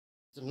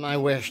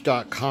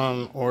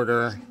MyWish.com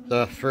order.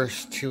 The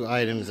first two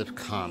items have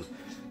come.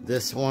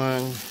 This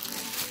one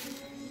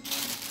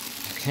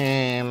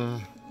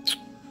came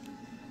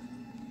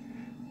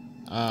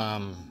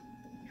from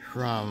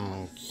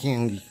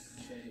King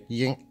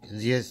Yeshashang.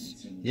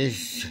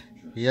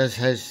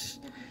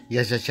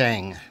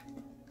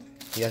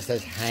 It's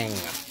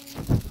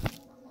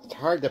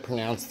hard to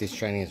pronounce these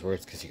Chinese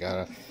words because you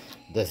gotta,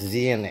 the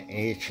Z and the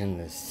H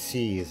and the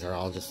C's are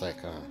all just like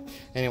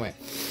anyway.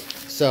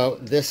 So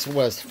this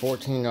was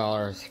 $14,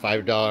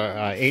 $5,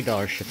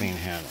 $8 shipping and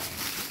handling.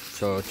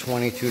 So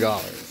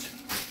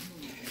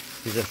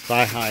 $22. These are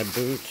thigh-high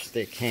boots.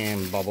 They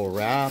came bubble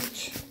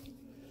wrapped.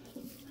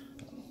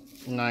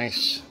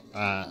 Nice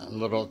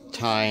little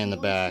tie in the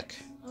back.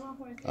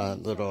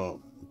 Little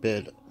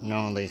bit,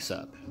 no lace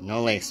up.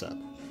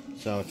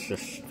 So it's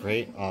just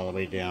straight all the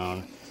way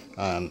down.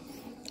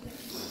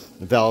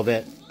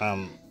 Velvet,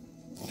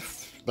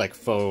 like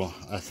faux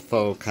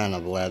kind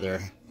of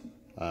leather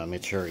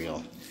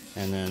material.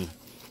 And then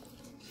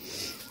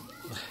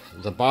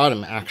the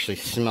bottom actually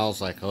smells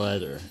like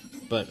leather,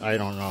 but I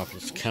don't know if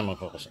it's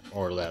chemicals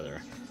or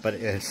leather, but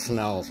it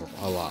smells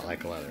a lot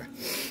like leather.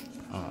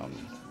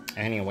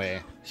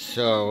 Anyway,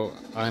 so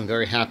I'm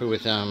very happy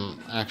with them.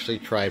 Actually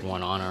tried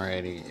one on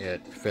already.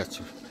 It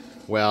fits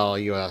well.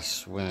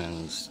 US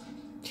women's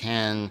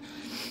 10,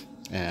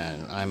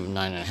 and I'm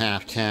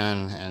 9.5,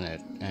 10,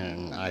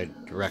 and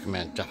I'd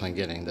recommend definitely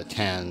getting the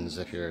 10s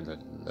if you're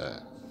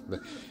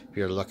if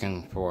you're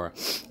looking for,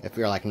 if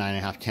you're like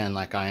 9.5, 10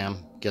 like I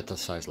am, get the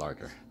size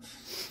larger.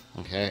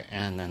 Okay,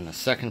 and then the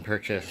second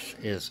purchase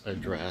is a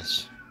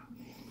dress,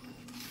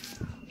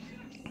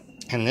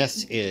 and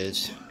this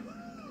is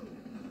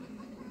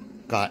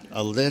got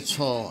a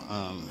little,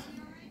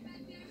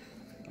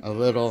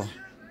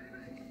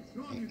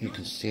 you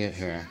can see it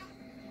here,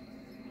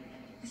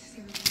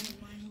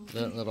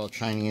 that little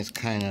Chinese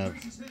kind of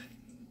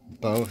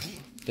bow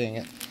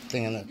thing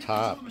in the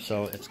top.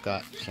 So it's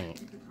got some,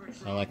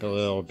 I like a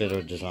little bit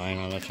of design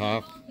on the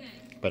top,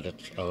 but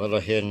it's a little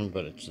hidden,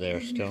 but it's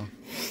there still.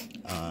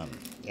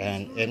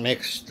 And it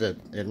makes the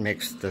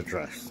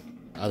dress.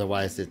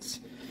 Otherwise, it's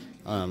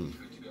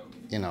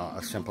you know,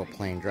 a simple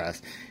plain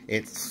dress.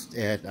 It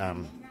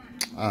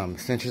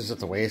cinches at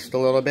the waist a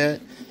little bit.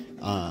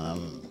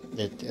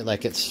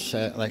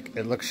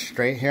 It looks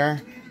straight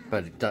here,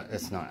 but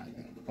it's not.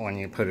 When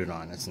you put it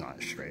on, it's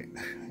not straight.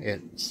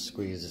 It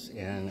squeezes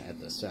in at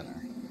the center,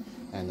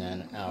 and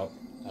then out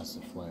as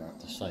the flare.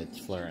 The sides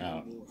flare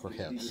out for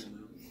hips.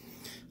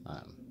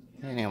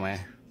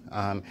 Anyway,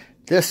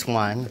 this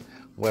one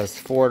was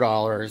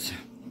 $4,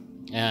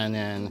 and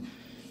then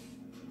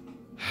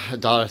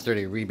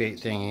 $1.30 rebate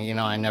thingy. You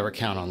know, I never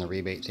count on the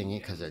rebate thingy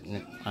because I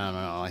don't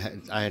know.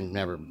 I had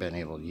never been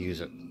able to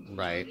use it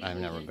right. I've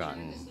never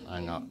gotten,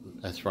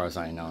 as far as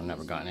I know,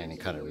 never gotten any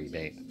kind of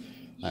rebate.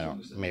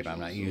 Maybe I'm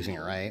not using it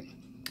right.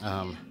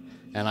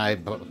 And I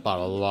bought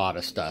a lot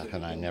of stuff,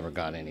 and I never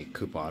got any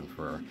coupon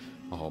for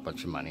a whole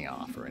bunch of money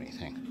off or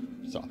anything.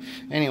 So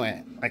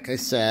anyway, like I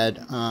said,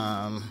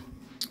 $4,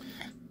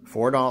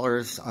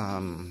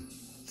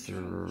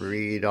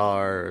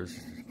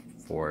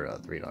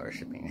 $3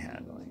 shipping and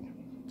handling,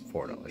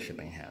 $4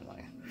 shipping and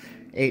handling,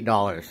 $8,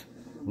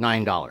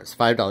 $9,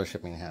 $5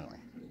 shipping and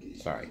handling.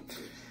 Sorry,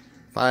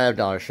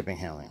 $5 shipping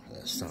and handling for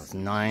this. So it's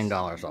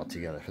 $9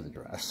 altogether for the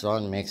dress. So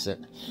it makes it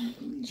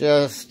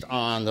just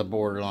on the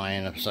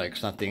borderline of like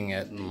something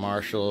at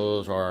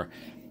Marshall's, or,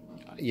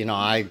 you know,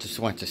 I just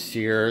went to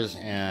Sears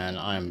and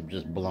I'm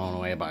just blown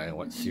away by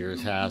what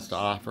Sears has to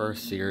offer.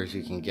 Sears,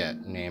 you can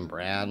get name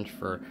brand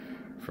for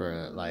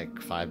like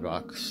 $5,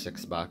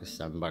 $6,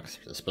 $7,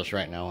 especially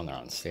right now when they're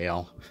on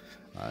sale.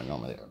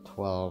 Normally they're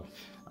 $12.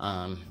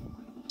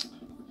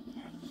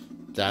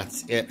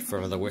 That's it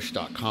for the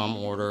Wish.com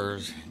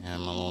orders,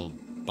 and my little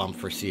bump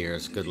for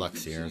Sears. Good luck,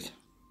 Sears.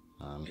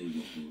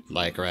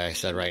 Like I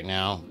said, right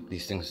now,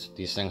 these things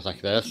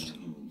like this,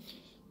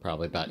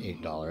 probably about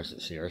 $8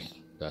 at Sears.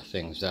 The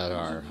things that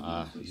are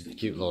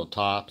cute little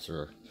tops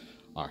are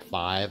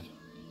 $5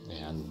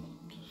 and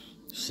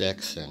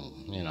 $6,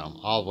 and, you know,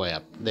 all the way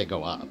up. They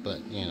go up,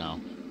 but, you know,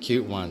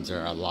 cute ones,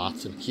 there are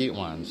lots of cute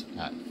ones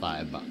at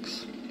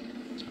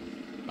 $5. So,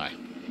 bye.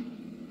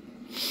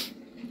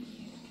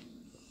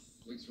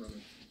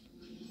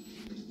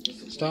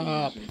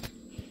 Stop.